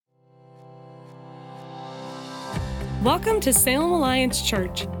Welcome to Salem Alliance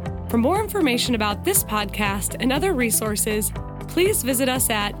Church. For more information about this podcast and other resources, please visit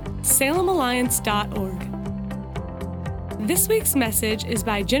us at salemalliance.org. This week's message is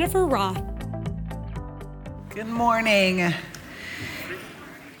by Jennifer Roth. Good morning.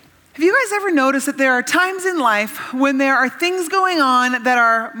 Have you guys ever noticed that there are times in life when there are things going on that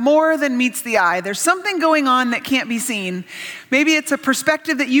are more than meets the eye? There's something going on that can't be seen. Maybe it's a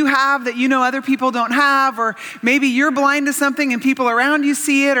perspective that you have that you know other people don't have, or maybe you're blind to something and people around you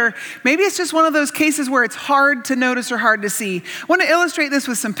see it, or maybe it's just one of those cases where it's hard to notice or hard to see. I want to illustrate this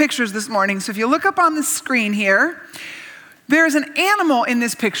with some pictures this morning. So if you look up on the screen here, there's an animal in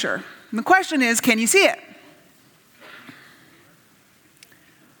this picture. And the question is, can you see it?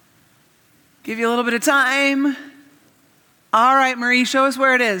 Give you a little bit of time. All right, Marie, show us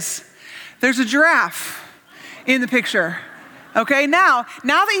where it is. There's a giraffe in the picture. Okay, now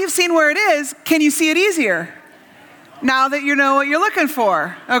that you've seen where it is, can you see it easier? Now that you know what you're looking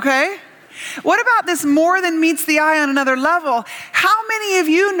for, okay? What about this more than meets the eye on another level? How many of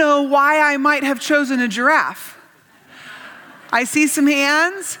you know why I might have chosen a giraffe? I see some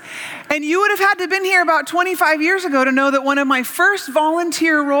hands. And you would have had to have been here about 25 years ago to know that one of my first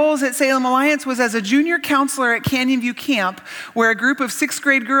volunteer roles at Salem Alliance was as a junior counselor at Canyon View Camp, where a group of sixth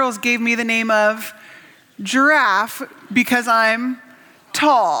grade girls gave me the name of Giraffe because I'm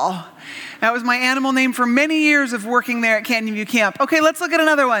tall. That was my animal name for many years of working there at Canyon View Camp. Okay, let's look at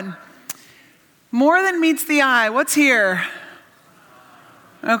another one. More than meets the eye. What's here?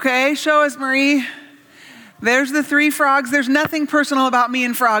 Okay, show us, Marie. There's the three frogs. There's nothing personal about me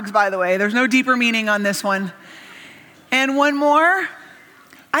and frogs, by the way. There's no deeper meaning on this one. And one more.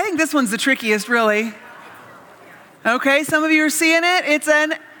 I think this one's the trickiest, really. Okay, some of you are seeing it. It's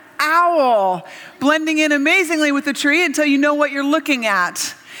an owl, blending in amazingly with the tree until you know what you're looking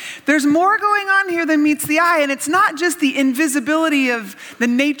at. There's more going on here than meets the eye, and it's not just the invisibility of the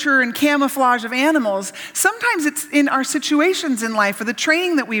nature and camouflage of animals. Sometimes it's in our situations in life or the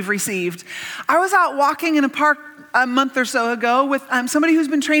training that we've received. I was out walking in a park a month or so ago with somebody who's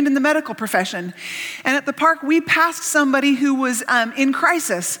been trained in the medical profession. And at the park, we passed somebody who was in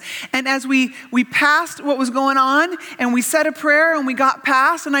crisis. And as we passed what was going on, and we said a prayer, and we got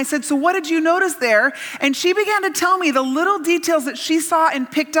past, and I said, "So what did you notice there?" And she began to tell me the little details that she saw and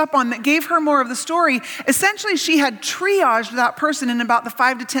picked up on that gave her more of the story. Essentially, she had triaged that person in about the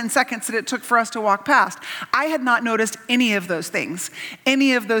 5 to 10 seconds that it took for us to walk past. I had not noticed any of those things,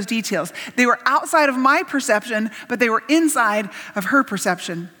 any of those details. They were outside of my perception, but they were inside of her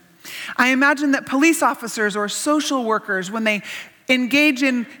perception. I imagine that police officers or social workers, when they engage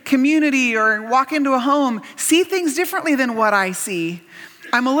in community or walk into a home, see things differently than what I see.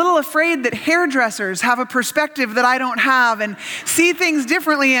 I'm a little afraid that hairdressers have a perspective that I don't have and see things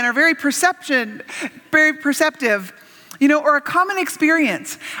differently and are very perceptive. Or a common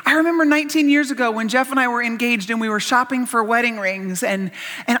experience. I remember 19 years ago when Jeff and I were engaged and we were shopping for wedding rings, and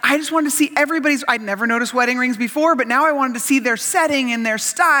I just wanted to see everybody's. I'd never noticed wedding rings before, but now I wanted to see their setting and their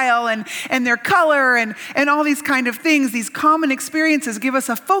style and their color and all these kind of things. These common experiences give us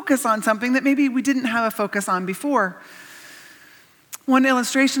a focus on something that maybe we didn't have a focus on before. One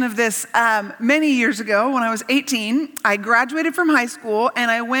illustration of this, many years ago when I was 18, I graduated from high school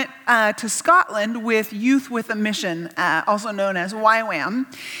and I went to Scotland with Youth with a Mission, also known as YWAM.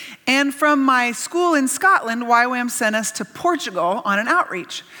 And from my school in Scotland, YWAM sent us to Portugal on an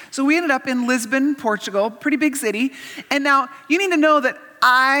outreach. So we ended up in Lisbon, Portugal, pretty big city. And now you need to know that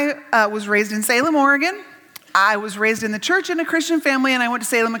I was raised in Salem, Oregon. I was raised in the church in a Christian family, and I went to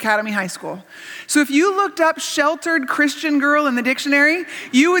Salem Academy High School. So if you looked up sheltered Christian girl in the dictionary,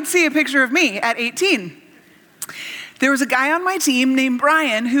 you would see a picture of me at 18. There was a guy on my team named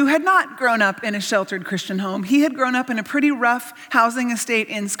Brian who had not grown up in a sheltered Christian home. He had grown up in a pretty rough housing estate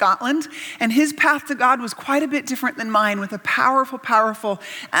in Scotland, and his path to God was quite a bit different than mine, with a powerful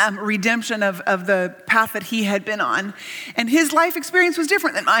redemption of the path that he had been on. And his life experience was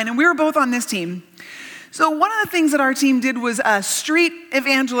different than mine, and we were both on this team. So one of the things that our team did was street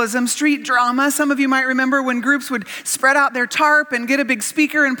evangelism, street drama. Some of you might remember when groups would spread out their tarp and get a big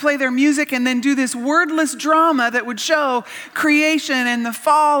speaker and play their music and then do this wordless drama that would show creation and the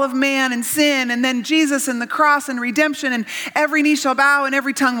fall of man and sin, and then Jesus and the cross and redemption, and every knee shall bow and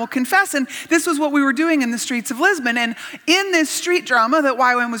every tongue will confess. And this was what we were doing in the streets of Lisbon. And in this street drama that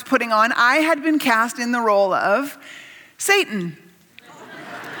YWAM was putting on, I had been cast in the role of Satan.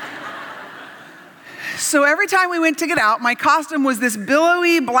 So every time we went to get out, my costume was this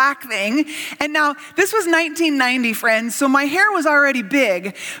billowy black thing. And now this was 1990, friends, so my hair was already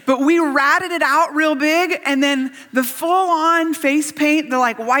big, but we ratted it out real big. And then the full-on face paint, the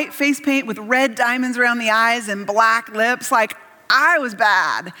like white face paint with red diamonds around the eyes and black lips, like I was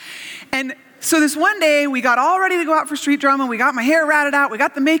bad. And so this one day, we got all ready to go out for street drama. We got my hair ratted out. We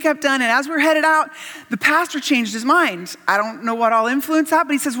got the makeup done. And as we were headed out, the pastor changed his mind. I don't know what all influenced that,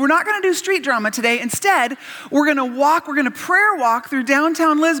 but he says, we're not going to do street drama today. Instead, we're going to prayer walk through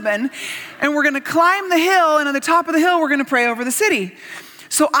downtown Lisbon, and we're going to climb the hill. And on the top of the hill, we're going to pray over the city.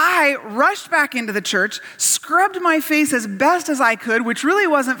 So I rushed back into the church, scrubbed my face as best as I could, which really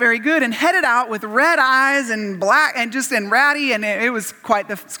wasn't very good, and headed out with red eyes and black and ratty, and it was quite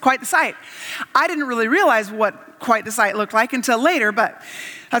the sight. I didn't really realize what quite the sight looked like until later, but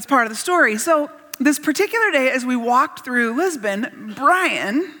that's part of the story. So this particular day, as we walked through Lisbon,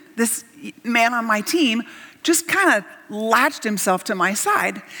 Brian, this man on my team, just kind of latched himself to my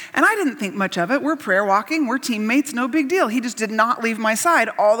side. And I didn't think much of it. We're prayer walking, we're teammates, no big deal. He just did not leave my side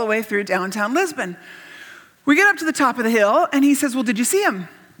all the way through downtown Lisbon. We get up to the top of the hill, and he says, well, did you see him?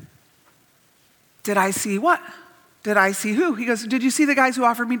 Did I see what? Did I see who? He goes, did you see the guys who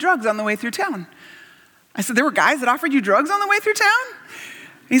offered me drugs on the way through town? I said, there were guys that offered you drugs on the way through town?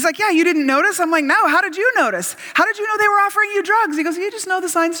 He's like, yeah, you didn't notice? I'm like, no, how did you notice? How did you know they were offering you drugs? He goes, you just know the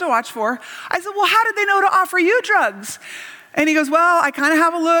signs to watch for. I said, well, how did they know to offer you drugs? And he goes, well, I kind of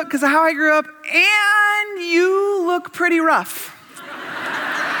have a look because of how I grew up, and you look pretty rough.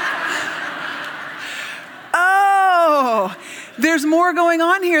 Oh, there's more going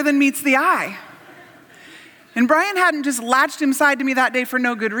on here than meets the eye. And Brian hadn't just latched inside to me that day for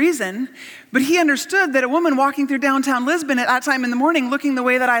no good reason, but he understood that a woman walking through downtown Lisbon at that time in the morning looking the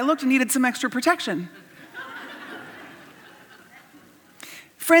way that I looked needed some extra protection.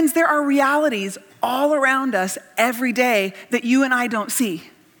 Friends, there are realities all around us every day that you and I don't see.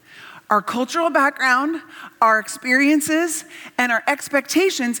 Our cultural background, our experiences, and our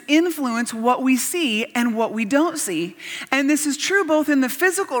expectations influence what we see and what we don't see. And this is true both in the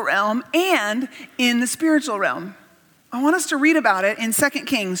physical realm and in the spiritual realm. I want us to read about it in 2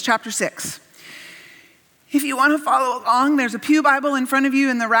 Kings chapter 6. If you want to follow along, there's a pew Bible in front of you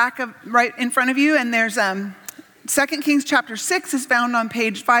in the rack right in front of you, and there's 2 Kings chapter 6 is found on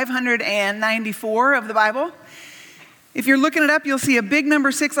page 594 of the Bible. If you're looking it up, you'll see a big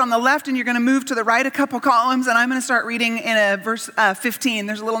number 6 on the left, and you're going to move to the right a couple columns, and I'm going to start reading in verse 15.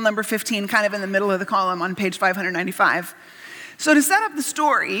 There's a little number 15 kind of in the middle of the column on page 595. So to set up the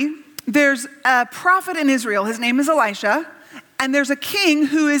story, there's a prophet in Israel. His name is Elisha, and there's a king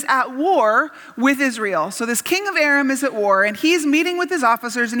who is at war with Israel. So this king of Aram is at war, and he's meeting with his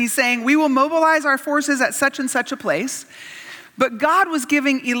officers, and he's saying, we will mobilize our forces at such and such a place. But God was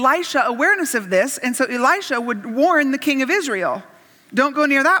giving Elisha awareness of this, and so Elisha would warn the king of Israel, don't go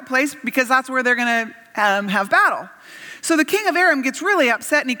near that place because that's where they're going to have battle. So the king of Aram gets really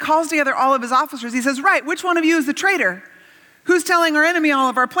upset, and he calls together all of his officers. He says, right, which one of you is the traitor? Who's telling our enemy all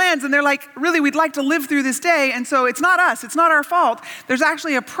of our plans? And they're like, really, we'd like to live through this day, and so it's not us. It's not our fault. There's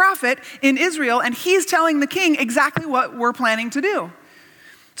actually a prophet in Israel, and he's telling the king exactly what we're planning to do.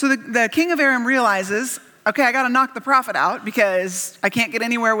 So the king of Aram realizes, okay, I got to knock the prophet out because I can't get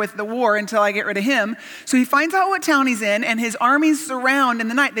anywhere with the war until I get rid of him. So he finds out what town he's in, and his armies surround, in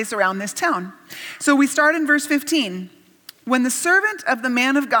the night, they surround this town. So we start in verse 15. When the servant of the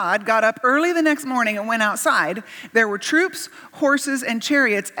man of God got up early the next morning and went outside, there were troops, horses, and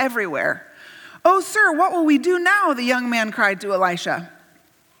chariots everywhere. Oh, sir, what will we do now? The young man cried to Elisha.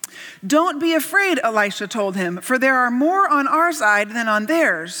 Don't be afraid, Elisha told him, for there are more on our side than on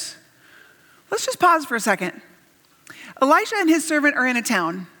theirs. Let's just pause for a second. Elisha and his servant are in a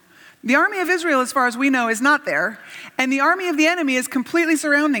town. The army of Israel, as far as we know, is not there, and the army of the enemy is completely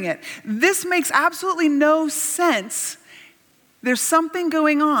surrounding it. This makes absolutely no sense. There's something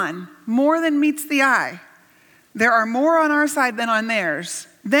going on, more than meets the eye. There are more on our side than on theirs.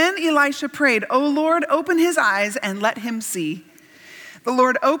 Then Elisha prayed, "O Lord, open his eyes and let him see." The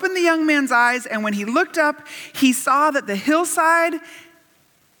Lord opened the young man's eyes, and when he looked up, he saw that the hillside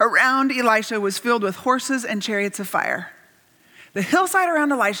around Elisha was filled with horses and chariots of fire. The hillside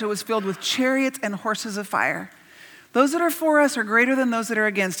around Elisha was filled with chariots and horses of fire. Those that are for us are greater than those that are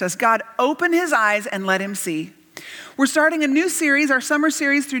against us. God opened his eyes and let him see. We're starting a new series. Our summer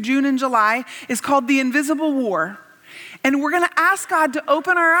series through June and July is called The Invisible War. And we're going to ask God to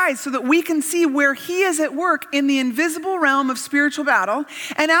open our eyes so that we can see where he is at work in the invisible realm of spiritual battle,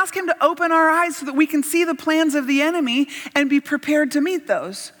 and ask him to open our eyes so that we can see the plans of the enemy and be prepared to meet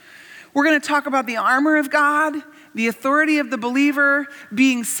those. We're going to talk about the armor of God, the authority of the believer,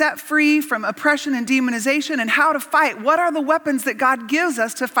 being set free from oppression and demonization, and how to fight. What are the weapons that God gives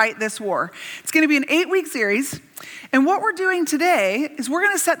us to fight this war? It's going to be an 8-week series. And what we're doing today is we're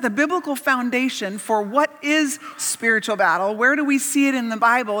going to set the biblical foundation for what is spiritual battle, where do we see it in the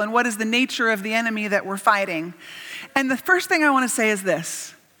Bible, and what is the nature of the enemy that we're fighting. And the first thing I want to say is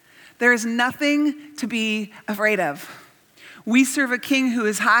this: there is nothing to be afraid of. We serve a king who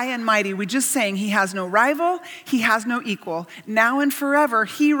is high and mighty. We just sang he has no rival, he has no equal. Now and forever,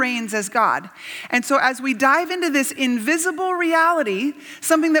 he reigns as God. And so as we dive into this invisible reality,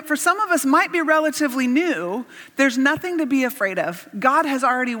 something that for some of us might be relatively new, there's nothing to be afraid of. God has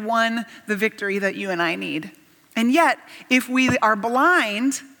already won the victory that you and I need. And yet, if we are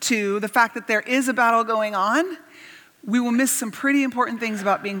blind to the fact that there is a battle going on, we will miss some pretty important things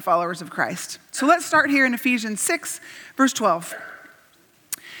about being followers of Christ. So let's start here in Ephesians 6, verse 12.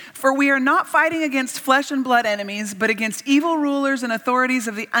 For we are not fighting against flesh and blood enemies, but against evil rulers and authorities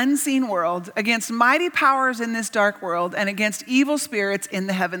of the unseen world, against mighty powers in this dark world, and against evil spirits in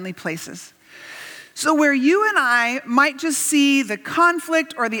the heavenly places. So where you and I might just see the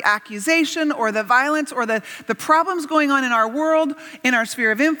conflict or the accusation or the violence or the problems going on in our world, in our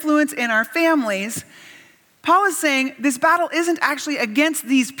sphere of influence, in our families, Paul is saying this battle isn't actually against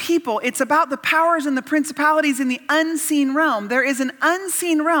these people. It's about the powers and the principalities in the unseen realm. There is an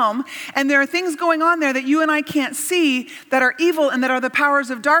unseen realm, and there are things going on there that you and I can't see that are evil and that are the powers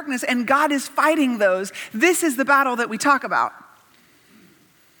of darkness, and God is fighting those. This is the battle that we talk about.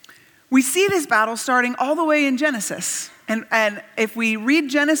 We see this battle starting all the way in Genesis. And if we read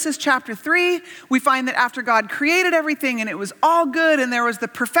Genesis chapter 3, we find that after God created everything and it was all good and there was the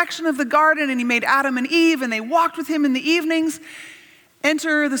perfection of the garden and he made Adam and Eve and they walked with him in the evenings,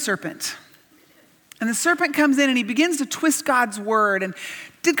 enter the serpent. And the serpent comes in and he begins to twist God's word. And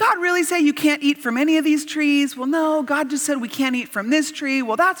did God really say you can't eat from any of these trees? Well, no, God just said we can't eat from this tree.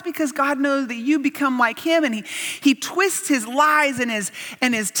 Well, that's because God knows that you become like him. And he twists his lies and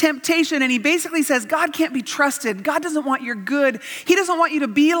his temptation. And he basically says God can't be trusted. God doesn't want your good. He doesn't want you to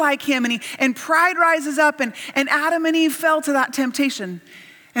be like him. And pride rises up and Adam and Eve fell to that temptation.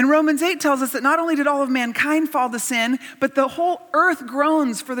 And Romans 8 tells us that not only did all of mankind fall to sin, but the whole earth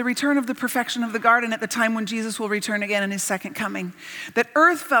groans for the return of the perfection of the garden at the time when Jesus will return again in his second coming. That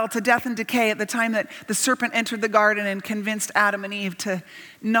earth fell to death and decay at the time that the serpent entered the garden and convinced Adam and Eve to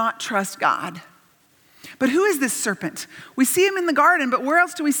not trust God. But who is this serpent? We see him in the garden, but where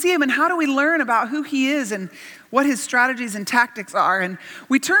else do we see him? And how do we learn about who he is and what his strategies and tactics are? And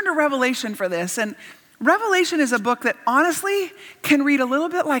we turn to Revelation for this. And Revelation is a book that honestly can read a little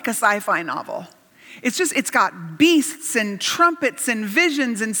bit like a sci-fi novel. It's got beasts and trumpets and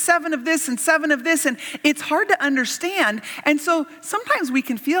visions and 7 of this and 7 of this, and it's hard to understand. And so sometimes we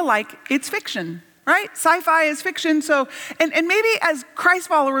can feel like it's fiction, right? Sci-fi is fiction. So, and maybe as Christ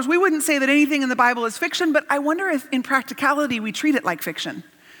followers, we wouldn't say that anything in the Bible is fiction, but I wonder if in practicality we treat it like fiction.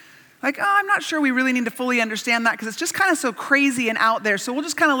 Like, I'm not sure we really need to fully understand that because it's just kind of so crazy and out there. So we'll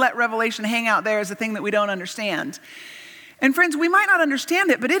just kind of let Revelation hang out there as a thing that we don't understand. And friends, we might not understand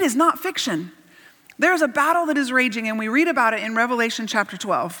it, but it is not fiction. There's a battle that is raging, and we read about it in Revelation chapter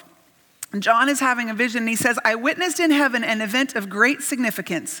 12. John is having a vision, and he says, I witnessed in heaven an event of great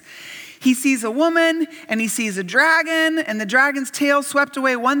significance. He sees a woman and he sees a dragon, and the dragon's tail swept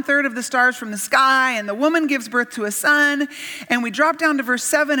away 1/3 of the stars from the sky, and the woman gives birth to a son. And we drop down to verse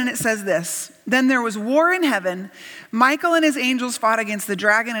 7 and it says this: Then there was war in heaven. Michael and his angels fought against the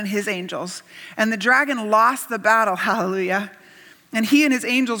dragon and his angels, and the dragon lost the battle. Hallelujah. And he and his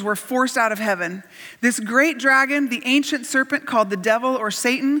angels were forced out of heaven. This great dragon, the ancient serpent called the devil or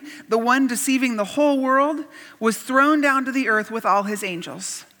Satan, the one deceiving the whole world, was thrown down to the earth with all his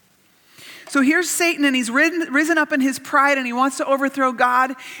angels. So here's Satan, and he's risen up in his pride, and he wants to overthrow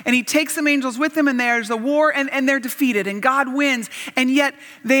God, and he takes some angels with him, and there's a war, and they're defeated, and God wins, and yet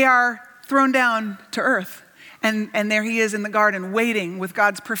they are thrown down to earth. And there he is in the garden, waiting with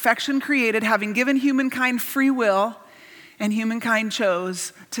God's perfection created, having given humankind free will, and humankind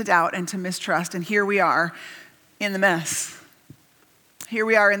chose to doubt and to mistrust, and here we are in the mess. Here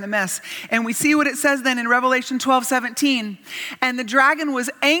we are in the mess. And we see what it says then in Revelation 12:17. And the dragon was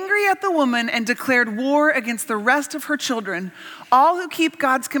angry at the woman and declared war against the rest of her children, all who keep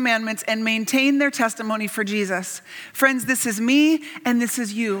God's commandments and maintain their testimony for Jesus. Friends, this is me and this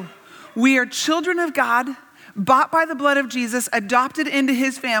is you. We are children of God, bought by the blood of Jesus, adopted into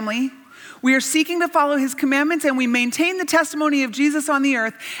his family. We are seeking to follow his commandments, and we maintain the testimony of Jesus on the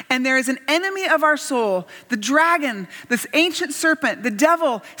earth. And there is an enemy of our soul, the dragon, this ancient serpent, the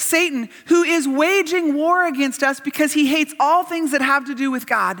devil, Satan, who is waging war against us because he hates all things that have to do with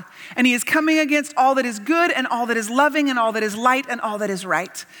God. And he is coming against all that is good and all that is loving and all that is light and all that is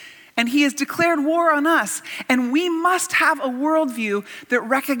right. And he has declared war on us. And we must have a worldview that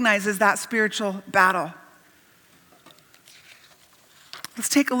recognizes that spiritual battle. Let's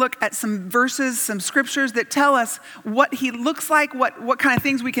take a look at some verses, some scriptures that tell us what he looks like, what kind of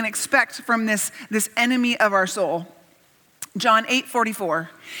things we can expect from this enemy of our soul. John 8:44.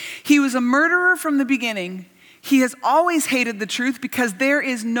 He was a murderer from the beginning. He has always hated the truth because there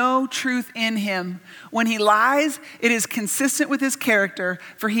is no truth in him. When he lies, it is consistent with his character,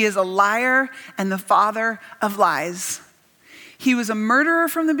 for he is a liar and the father of lies. He was a murderer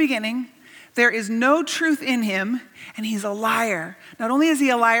from the beginning. There is no truth in him, and he's a liar. Not only is he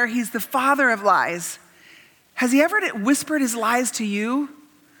a liar, he's the father of lies. Has he ever whispered his lies to you?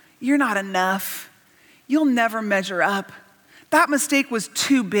 You're not enough. You'll never measure up. That mistake was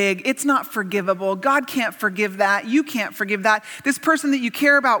too big. It's not forgivable. God can't forgive that. You can't forgive that. This person that you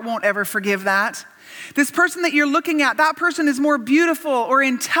care about won't ever forgive that. This person that you're looking at, that person is more beautiful or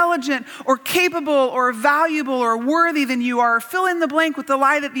intelligent or capable or valuable or worthy than you are. Fill in the blank with the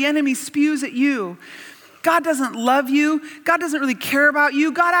lie that the enemy spews at you. God doesn't love you. God doesn't really care about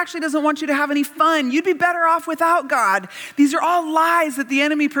you. God actually doesn't want you to have any fun. You'd be better off without God. These are all lies that the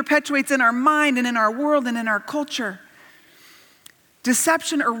enemy perpetuates in our mind and in our world and in our culture.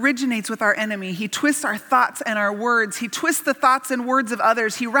 Deception originates with our enemy. He twists our thoughts and our words. He twists the thoughts and words of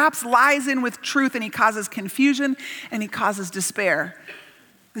others. He wraps lies in with truth, and he causes confusion and he causes despair.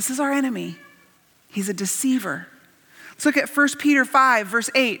 This is our enemy. He's a deceiver. Let's look at 1 Peter 5,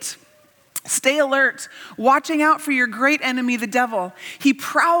 verse 8. Stay alert, watching out for your great enemy, the devil. He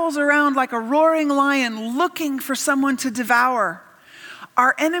prowls around like a roaring lion looking for someone to devour.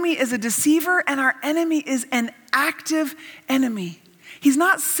 Our enemy is a deceiver, and our enemy is an active enemy. He's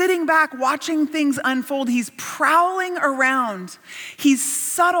not sitting back watching things unfold. He's prowling around. He's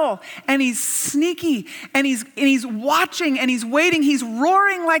subtle and he's sneaky and he's watching and he's waiting. He's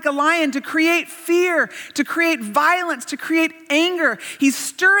roaring like a lion to create fear, to create violence, to create anger. He's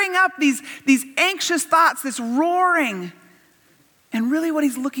stirring up these anxious thoughts, this roaring. And really what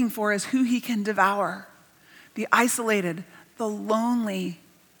he's looking for is who he can devour. The isolated, the lonely,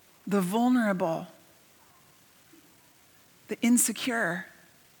 the vulnerable, the insecure.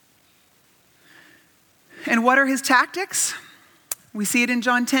 And what are his tactics? We see it in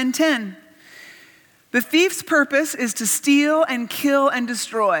John 10:10. The thief's purpose is to steal and kill and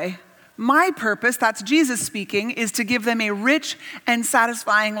destroy. My purpose, that's Jesus speaking, is to give them a rich and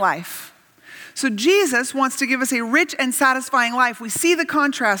satisfying life. So Jesus wants to give us a rich and satisfying life. We see the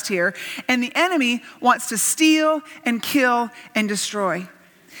contrast here. And the enemy wants to steal and kill and destroy.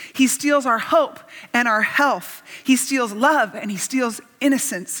 He steals our hope and our health. He steals love and he steals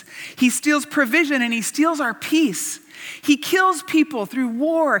innocence. He steals provision and he steals our peace. He kills people through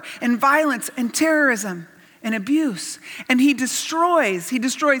war and violence and terrorism and abuse. And he destroys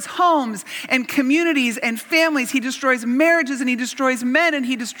homes and communities and families. He destroys marriages and he destroys men and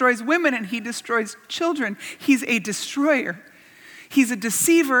he destroys women and he destroys children. He's a destroyer. He's a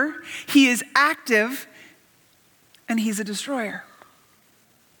deceiver. He is active and he's a destroyer.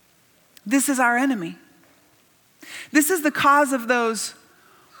 This is our enemy. This is the cause of those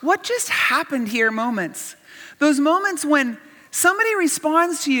 "what just happened here" moments. Those moments when somebody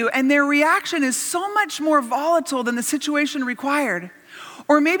responds to you and their reaction is so much more volatile than the situation required.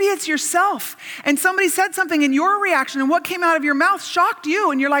 Or maybe it's yourself and somebody said something and your reaction and what came out of your mouth shocked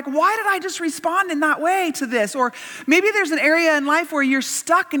you and you're like, why did I just respond in that way to this? Or maybe there's an area in life where you're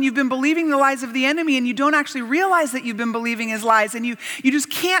stuck and you've been believing the lies of the enemy and you don't actually realize that you've been believing his lies and you just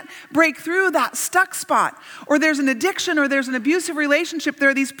can't break through that stuck spot. Or there's an addiction or there's an abusive relationship. There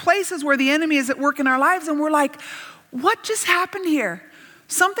are these places where the enemy is at work in our lives and we're like, what just happened here?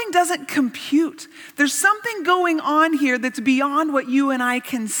 Something doesn't compute. There's something going on here that's beyond what you and I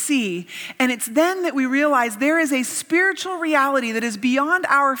can see. And it's then that we realize there is a spiritual reality that is beyond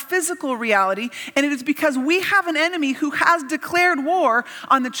our physical reality. And it is because we have an enemy who has declared war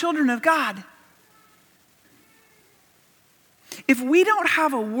on the children of God. If we don't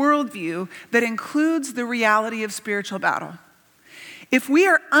have a worldview that includes the reality of spiritual battle, if we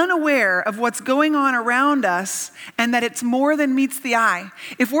are unaware of what's going on around us and that it's more than meets the eye,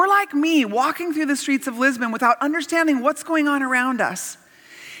 if we're like me walking through the streets of Lisbon without understanding what's going on around us,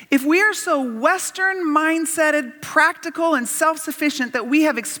 if we are so Western mindseted, practical, and self-sufficient that we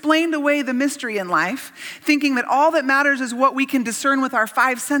have explained away the mystery in life, thinking that all that matters is what we can discern with our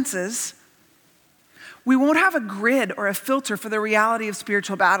five senses, We won't have a grid or a filter for the reality of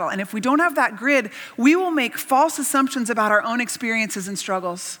spiritual battle. And if we don't have that grid, we will make false assumptions about our own experiences and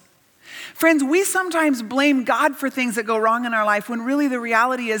struggles. Friends, we sometimes blame God for things that go wrong in our life when really the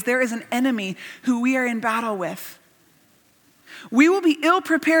reality is there is an enemy who we are in battle with. We will be ill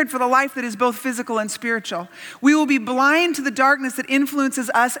prepared for the life that is both physical and spiritual. We will be blind to the darkness that influences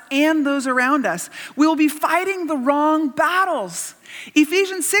us and those around us. We will be fighting the wrong battles.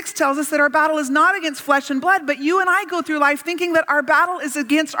 Ephesians 6 tells us that our battle is not against flesh and blood, but you and I go through life thinking that our battle is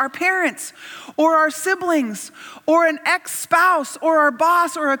against our parents or our siblings or an ex-spouse or our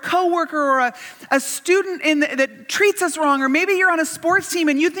boss or a coworker or a student that treats us wrong. Or maybe you're on a sports team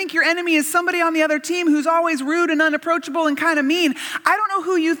and you think your enemy is somebody on the other team who's always rude and unapproachable and kind of mean. I don't know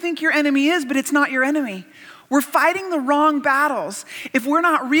who you think your enemy is, but it's not your enemy. We're fighting the wrong battles if we're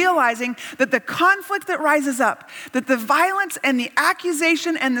not realizing that the conflict that rises up, that the violence and the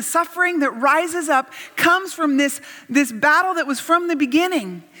accusation and the suffering that rises up comes from this battle that was from the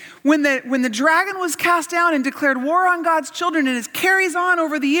beginning. When the dragon was cast down and declared war on God's children, and it carries on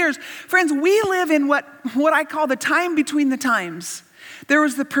over the years. Friends, we live in what I call the time between the times. There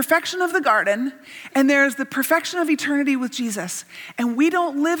was the perfection of the garden, and there's the perfection of eternity with Jesus. And we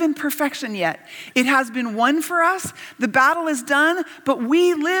don't live in perfection yet. It has been won for us. The battle is done, but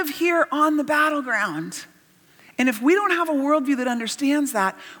we live here on the battleground. And if we don't have a worldview that understands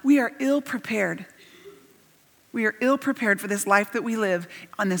that, we are ill prepared. We are ill prepared for this life that we live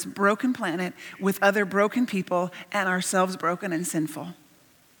on this broken planet with other broken people and ourselves broken and sinful.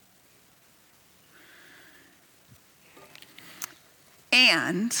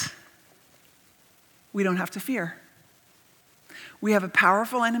 And we don't have to fear. We have a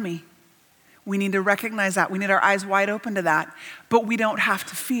powerful enemy. We need to recognize that. We need our eyes wide open to that. But we don't have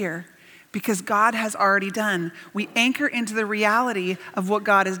to fear because God has already done. We anchor into the reality of what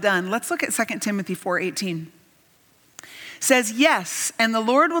God has done. Let's look at 2 Timothy 4:18. It says, yes, and the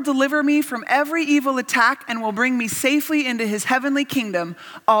Lord will deliver me from every evil attack and will bring me safely into his heavenly kingdom.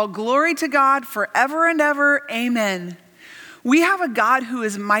 All glory to God forever and ever. Amen. We have a God who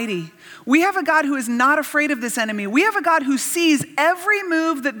is mighty. We have a God who is not afraid of this enemy. We have a God who sees every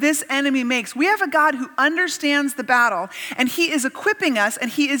move that this enemy makes. We have a God who understands the battle, and he is equipping us,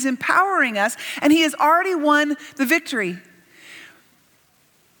 and he is empowering us, and he has already won the victory.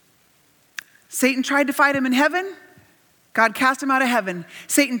 Satan tried to fight him in heaven. God cast him out of heaven.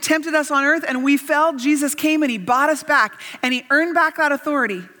 Satan tempted us on earth, and we fell. Jesus came, and he bought us back, and he earned back that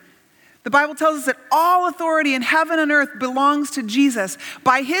authority. The Bible tells us that all authority in heaven and earth belongs to Jesus.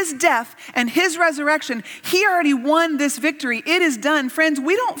 By his death and his resurrection, he already won this victory. It is done. Friends,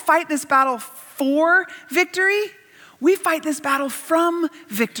 we don't fight this battle for victory. We fight this battle from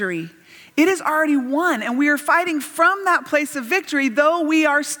victory. It is already won, and we are fighting from that place of victory, though we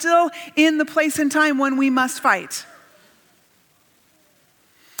are still in the place and time when we must fight.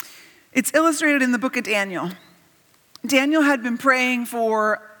 It's illustrated in the book of Daniel. Daniel had been praying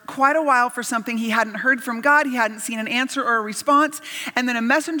for quite a while for something he hadn't heard from God. He hadn't seen an answer or a response. And then a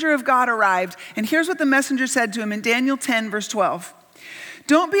messenger of God arrived. And here's what the messenger said to him in Daniel 10, verse 12.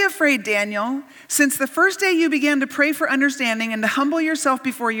 Don't be afraid, Daniel. Since the first day you began to pray for understanding and to humble yourself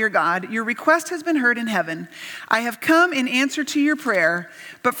before your God, your request has been heard in heaven. I have come in answer to your prayer.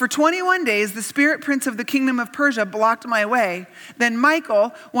 But for 21 days, the spirit prince of the kingdom of Persia blocked my way. Then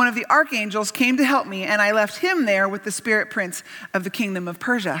Michael, one of the archangels, came to help me, and I left him there with the spirit prince of the kingdom of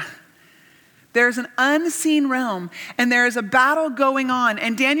Persia. There's an unseen realm, and there is a battle going on.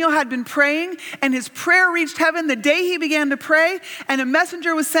 And Daniel had been praying, and his prayer reached heaven the day he began to pray, and a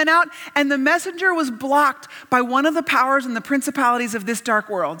messenger was sent out, and the messenger was blocked by one of the powers and the principalities of this dark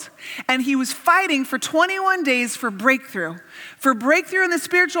world. And he was fighting for 21 days for breakthrough in the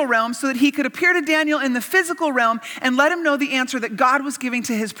spiritual realm so that he could appear to Daniel in the physical realm and let him know the answer that God was giving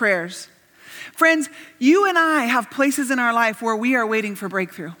to his prayers. Friends, you and I have places in our life where we are waiting for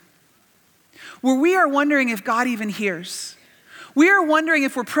breakthrough, where we are wondering if God even hears. We are wondering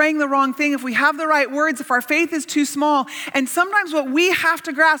if we're praying the wrong thing, if we have the right words, if our faith is too small. And sometimes what we have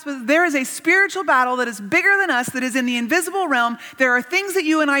to grasp is there is a spiritual battle that is bigger than us, that is in the invisible realm. There are things that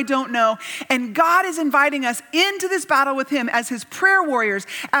you and I don't know. And God is inviting us into this battle with him as his prayer warriors,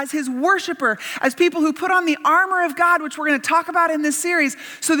 as his worshiper, as people who put on the armor of God, which we're going to talk about in this series,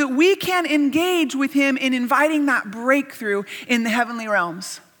 so that we can engage with him in inviting that breakthrough in the heavenly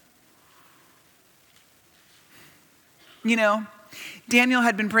realms. You know, Daniel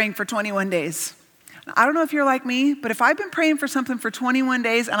had been praying for 21 days. I don't know if you're like me, but if I've been praying for something for 21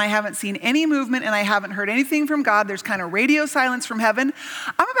 days and I haven't seen any movement and I haven't heard anything from God, there's kind of radio silence from heaven,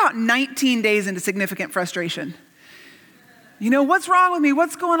 I'm about 19 days into significant frustration. What's wrong with me?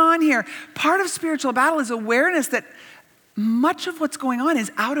 What's going on here? Part of spiritual battle is awareness that much of what's going on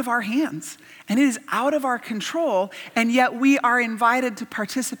is out of our hands and it is out of our control, and yet we are invited to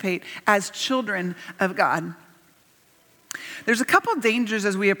participate as children of God. There's a couple dangers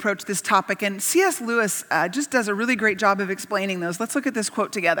as we approach this topic, and C.S. Lewis just does a really great job of explaining those. Let's look at this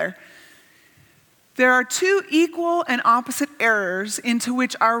quote together. There are two equal and opposite errors into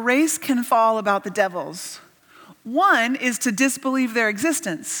which our race can fall about the devils. One is to disbelieve their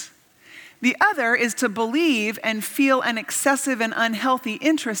existence. The other is to believe and feel an excessive and unhealthy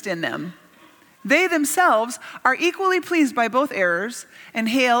interest in them. They themselves are equally pleased by both errors and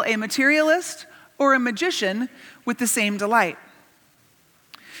hail a materialist or a magician with the same delight.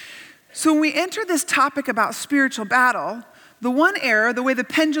 So when we enter this topic about spiritual battle, the one error, the way the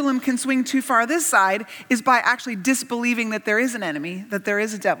pendulum can swing too far this side, is by actually disbelieving that there is an enemy, that there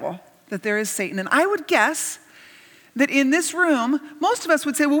is a devil, that there is Satan. And I would guess that in this room, most of us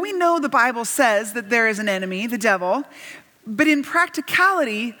would say, well, we know the Bible says that there is an enemy, the devil, but in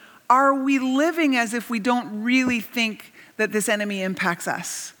practicality, are we living as if we don't really think that this enemy impacts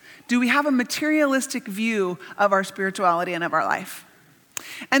us? Do we have a materialistic view of our spirituality and of our life?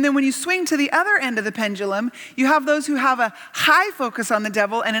 And then when you swing to the other end of the pendulum, you have those who have a high focus on the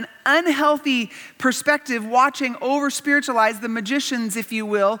devil and an unhealthy perspective, watching over-spiritualize the magicians, if you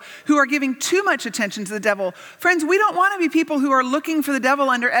will, who are giving too much attention to the devil. Friends, we don't want to be people who are looking for the devil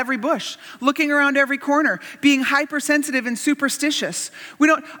under every bush, looking around every corner, being hypersensitive and superstitious. We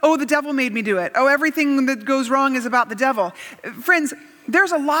don't, the devil made me do it. Everything that goes wrong is about the devil. Friends,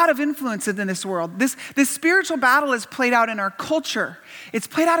 there's a lot of influence in this world. This spiritual battle is played out in our culture. It's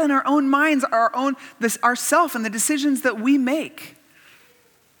played out in our own minds, ourself, and the decisions that we make.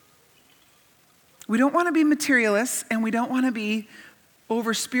 We don't want to be materialists, and we don't want to be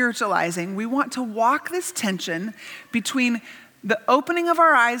over-spiritualizing. We want to walk this tension between the opening of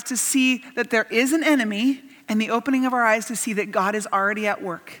our eyes to see that there is an enemy and the opening of our eyes to see that God is already at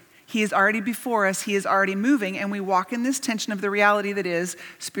work. He is already before us. He is already moving, and we walk in this tension of the reality that is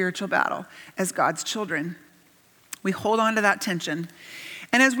spiritual battle as God's children. We hold on to that tension.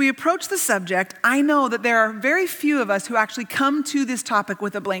 And as we approach the subject, I know that there are very few of us who actually come to this topic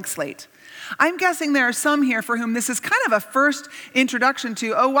with a blank slate. I'm guessing there are some here for whom this is kind of a first introduction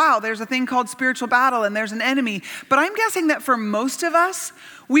to, oh wow, there's a thing called spiritual battle and there's an enemy. But I'm guessing that for most of us,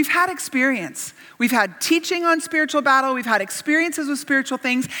 we've had experience. We've had teaching on spiritual battle. We've had experiences with spiritual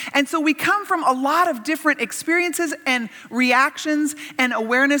things. And so we come from a lot of different experiences and reactions and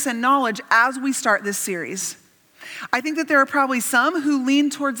awareness and knowledge as we start this series. I think that there are probably some who lean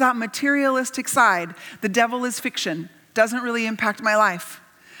towards that materialistic side. The devil is fiction. Doesn't really impact my life.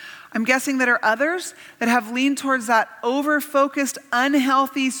 I'm guessing that there are others that have leaned towards that over-focused,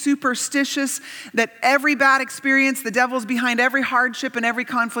 unhealthy, superstitious, that every bad experience, the devil's behind every hardship and every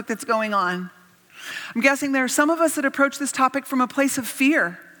conflict that's going on. I'm guessing there are some of us that approach this topic from a place of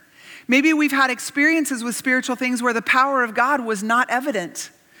fear. Maybe we've had experiences with spiritual things where the power of God was not evident.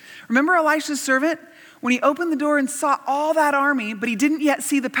 Remember Elisha's servant? When he opened the door and saw all that army, but he didn't yet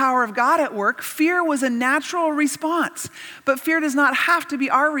see the power of God at work, fear was a natural response. But fear does not have to be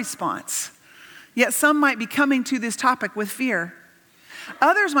our response. Yet some might be coming to this topic with fear.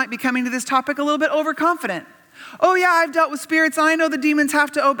 Others might be coming to this topic a little bit overconfident. Oh yeah, I've dealt with spirits. I know the demons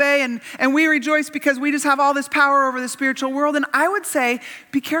have to obey, and we rejoice because we just have all this power over the spiritual world. And I would say,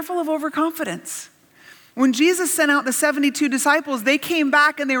 be careful of overconfidence. When Jesus sent out the 72 disciples, they came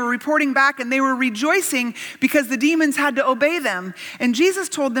back and they were reporting back and they were rejoicing because the demons had to obey them. And Jesus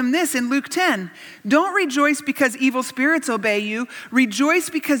told them this in Luke 10, don't rejoice because evil spirits obey you. Rejoice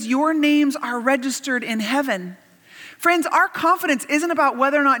because your names are registered in heaven. Friends, our confidence isn't about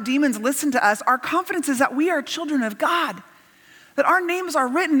whether or not demons listen to us. Our confidence is that we are children of God. That our names are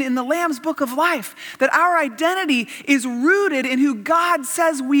written in the Lamb's book of life. That our identity is rooted in who God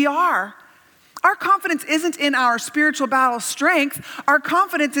says we are. Our confidence isn't in our spiritual battle strength. Our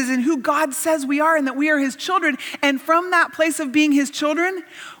confidence is in who God says we are and that we are his children. And from that place of being his children,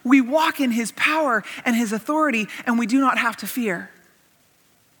 we walk in his power and his authority, and we do not have to fear.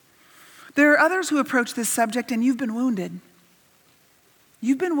 There are others who approach this subject and you've been wounded.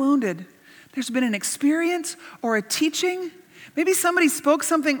 You've been wounded. There's been an experience or a teaching. Maybe somebody spoke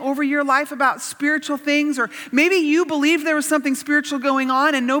something over your life about spiritual things, or maybe you believed there was something spiritual going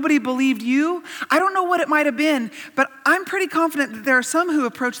on and nobody believed you. I don't know what it might have been, but I'm pretty confident that there are some who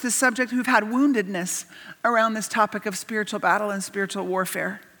approach this subject who've had woundedness around this topic of spiritual battle and spiritual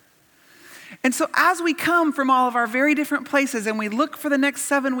warfare. And so as we come from all of our very different places and we look for the next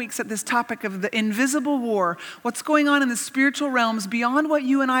 7 weeks at this topic of the invisible war, what's going on in the spiritual realms beyond what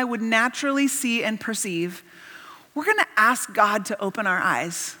you and I would naturally see and perceive, we're going to ask God to open our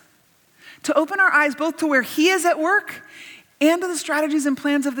eyes both to where he is at work and to the strategies and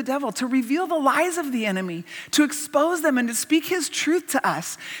plans of the devil, to reveal the lies of the enemy, to expose them and to speak his truth to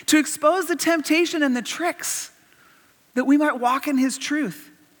us, to expose the temptation and the tricks that we might walk in his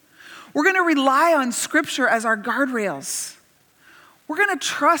truth. We're going to rely on Scripture as our guardrails. We're going to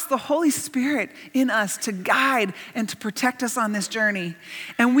trust the Holy Spirit in us to guide and to protect us on this journey.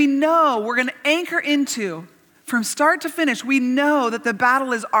 And we know we're going to anchor into, from start to finish, we know that the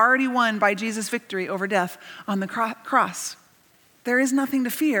battle is already won by Jesus' victory over death on the cross. There is nothing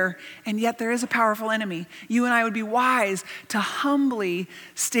to fear, and yet there is a powerful enemy. You and I would be wise to humbly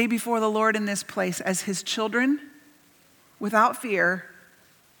stay before the Lord in this place as his children, without fear,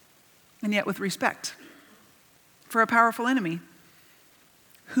 and yet with respect for a powerful enemy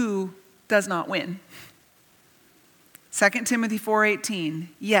who does not win. 2 Timothy 4:18,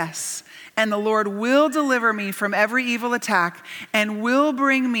 yes, and the Lord will deliver me from every evil attack and will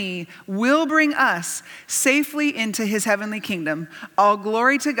bring us safely into his heavenly kingdom. All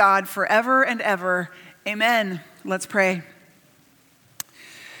glory to God forever and ever. Amen. Let's pray.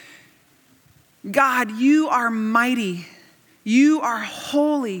 God, you are mighty. You are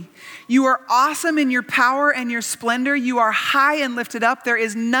holy. You are awesome in your power and your splendor. You are high and lifted up. There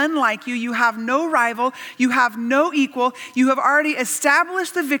is none like you. You have no rival. You have no equal. You have already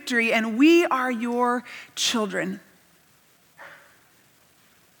established the victory, and we are your children.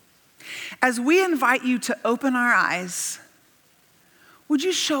 As we invite you to open our eyes, would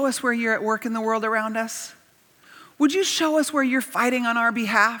you show us where you're at work in the world around us? Would you show us where you're fighting on our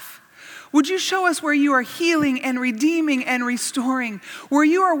behalf? Would you show us where you are healing and redeeming and restoring, where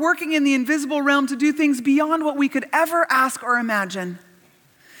you are working in the invisible realm to do things beyond what we could ever ask or imagine?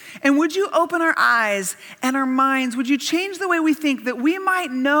 And would you open our eyes and our minds? Would you change the way we think, that we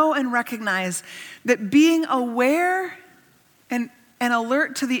might know and recognize that being aware and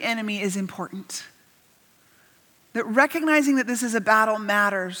alert to the enemy is important? That recognizing that this is a battle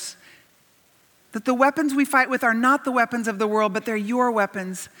matters. That the weapons we fight with are not the weapons of the world, but they're your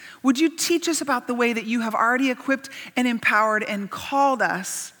weapons. Would you teach us about the way that you have already equipped and empowered and called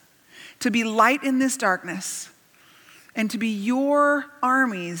us to be light in this darkness and to be your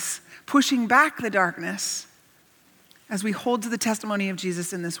armies pushing back the darkness as we hold to the testimony of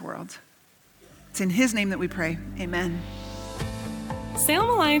Jesus in this world? It's in his name that we pray. Amen. Salem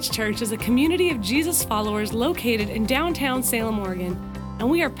Alliance Church is a community of Jesus followers located in downtown Salem, Oregon. And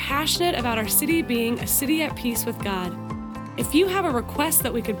we are passionate about our city being a city at peace with God. If you have a request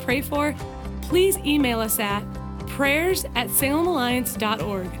that we could pray for, please email us at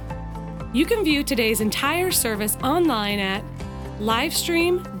prayers@salemalliance.org. You can view today's entire service online at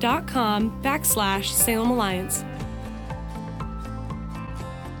livestream.com/Salem Alliance.